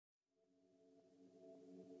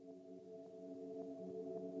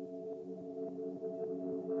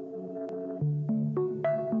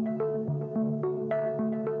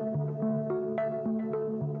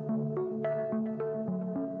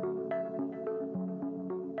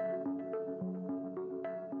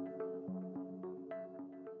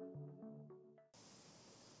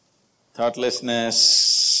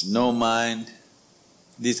Thoughtlessness, no mind,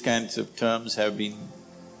 these kinds of terms have been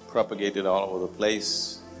propagated all over the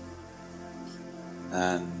place,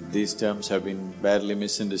 and these terms have been badly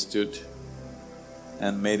misunderstood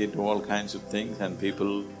and made into all kinds of things, and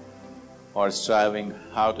people are striving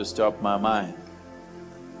how to stop my mind.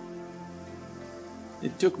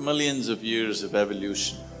 It took millions of years of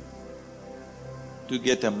evolution to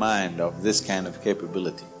get a mind of this kind of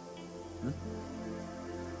capability,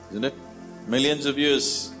 isn't it? Millions of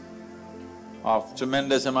years of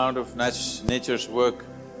tremendous amount of nature's work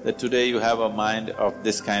that today you have a mind of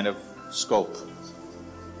this kind of scope.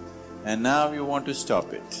 And now you want to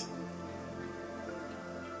stop it.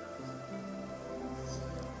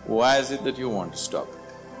 Why is it that you want to stop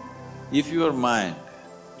it? If your mind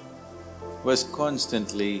was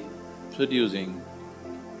constantly producing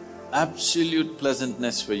absolute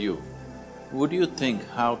pleasantness for you, would you think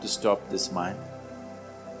how to stop this mind?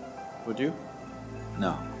 Would you?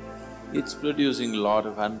 No. It's producing a lot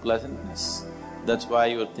of unpleasantness. That's why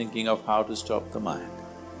you're thinking of how to stop the mind.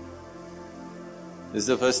 This is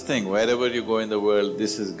the first thing, wherever you go in the world,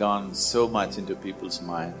 this has gone so much into people's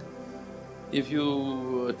mind. If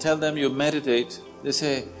you tell them you meditate, they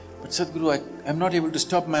say, "But Sadhguru, I'm not able to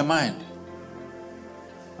stop my mind."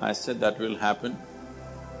 I said that will happen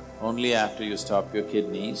only after you stop your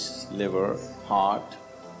kidneys, liver, heart.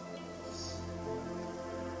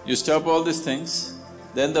 You stop all these things,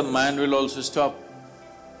 then the mind will also stop.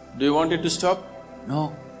 Do you want it to stop?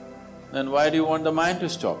 No. Then why do you want the mind to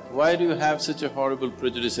stop? Why do you have such a horrible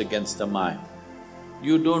prejudice against the mind?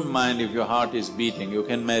 You don't mind if your heart is beating, you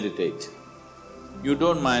can meditate. You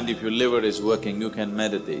don't mind if your liver is working, you can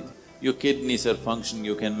meditate. Your kidneys are functioning,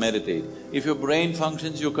 you can meditate. If your brain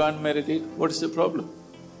functions, you can't meditate, what is the problem?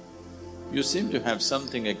 You seem to have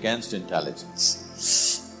something against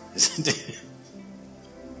intelligence, isn't it?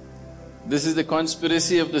 This is the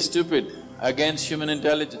conspiracy of the stupid against human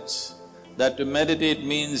intelligence, that to meditate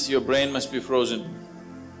means your brain must be frozen.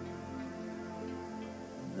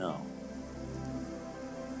 No.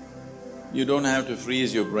 You don't have to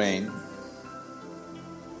freeze your brain.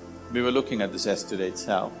 We were looking at this yesterday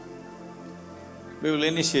itself. We will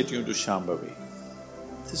initiate you into Shambhavi.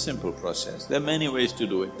 It's a simple process. There are many ways to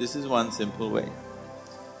do it, this is one simple way.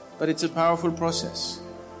 But it's a powerful process.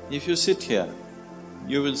 If you sit here,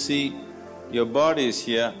 you will see your body is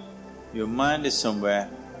here, your mind is somewhere,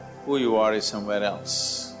 who you are is somewhere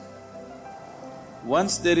else.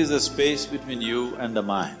 Once there is a space between you and the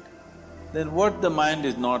mind, then what the mind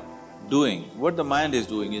is not doing, what the mind is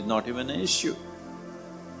doing is not even an issue.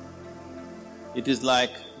 It is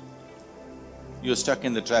like you're stuck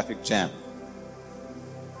in the traffic jam.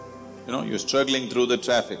 You're struggling through the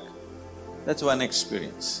traffic. That's one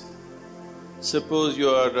experience. Suppose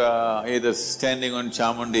you're either standing on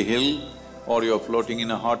Chamundi Hill or you're floating in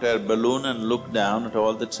a hot air balloon and look down at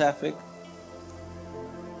all the traffic.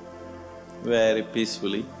 Very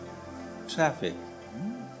peacefully, traffic.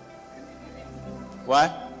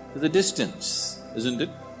 Why? The distance, isn't it?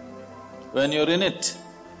 When you're in it,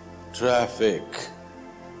 traffic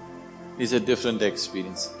is a different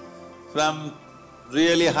experience. From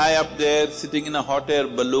really high up there, sitting in a hot air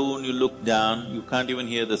balloon, you look down, you can't even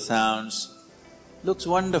hear the sounds. Looks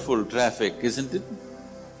wonderful, traffic, isn't it?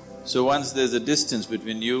 So once there's a distance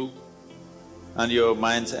between you and your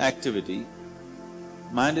mind's activity,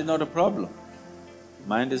 mind is not a problem.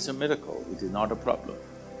 Mind is a miracle, it is not a problem.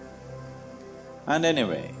 And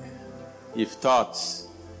anyway, if thoughts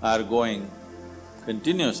are going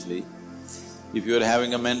continuously, if you're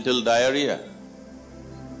having a mental diarrhea,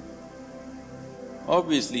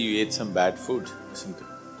 obviously you ate some bad food, isn't it?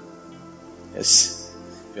 Yes.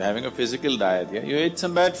 If you're having a physical diarrhea, you ate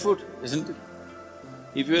some bad food, isn't it?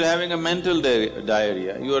 If you're having a mental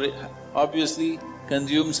diarrhea, you are obviously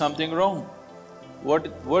consumed something wrong.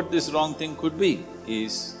 What this wrong thing could be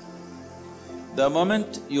is, the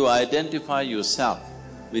moment you identify yourself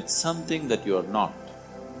with something that you're not,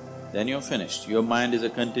 then you're finished. Your mind is a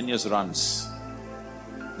continuous runs.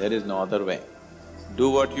 There is no other way. Do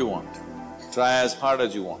what you want, try as hard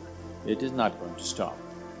as you want, it is not going to stop.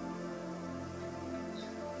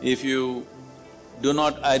 If you do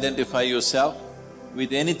not identify yourself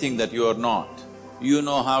with anything that you are not, you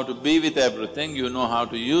know how to be with everything, you know how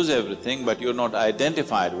to use everything, but you're not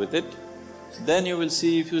identified with it, then you will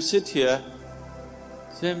see if you sit here,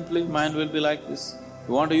 simply mind will be like this.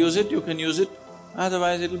 You want to use it, you can use it,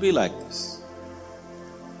 otherwise it'll be like this.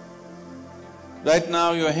 Right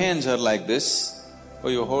now your hands are like this, or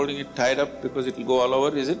you're holding it tied up because it'll go all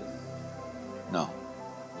over, is it? No.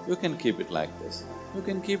 You can keep it like this. You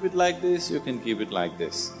can keep it like this, you can keep it like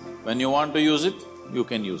this. When you want to use it, you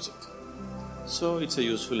can use it. So it's a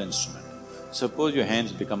useful instrument. Suppose your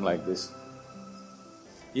hands become like this.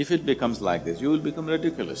 If it becomes like this, you will become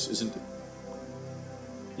ridiculous, isn't it?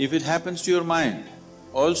 If it happens to your mind,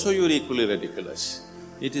 also you're equally ridiculous.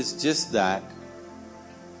 It is just that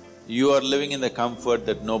you are living in the comfort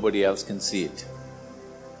that nobody else can see it.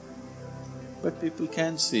 But people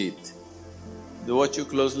can see it. They watch you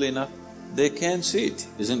closely enough, they can see it,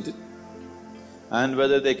 isn't it? And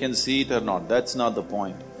whether they can see it or not, that's not the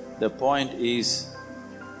point. The point is,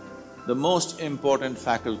 the most important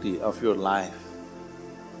faculty of your life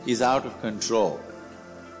is out of control.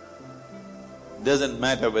 Doesn't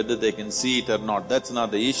matter whether they can see it or not, that's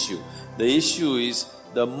not the issue. The issue is,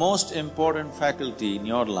 the most important faculty in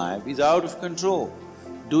your life is out of control,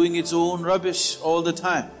 doing its own rubbish all the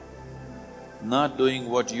time, not doing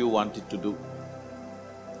what you want it to do.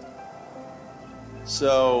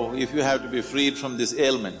 So, if you have to be freed from this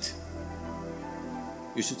ailment,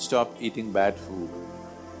 you should stop eating bad food.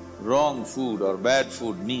 Wrong food or bad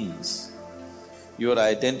food means you are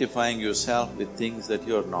identifying yourself with things that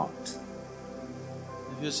you're not.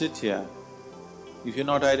 If you sit here, if you're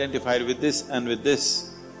not identified with this and with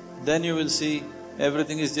this, then you will see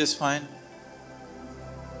everything is just fine.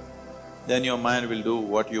 Then your mind will do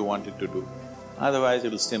what you want it to do. Otherwise,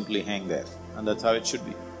 it will simply hang there, and that's how it should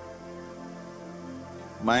be.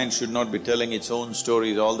 Mind should not be telling its own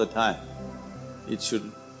stories all the time. It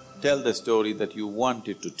should tell the story that you want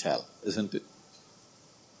it to tell, isn't it?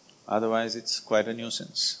 Otherwise, it's quite a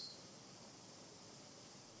nuisance.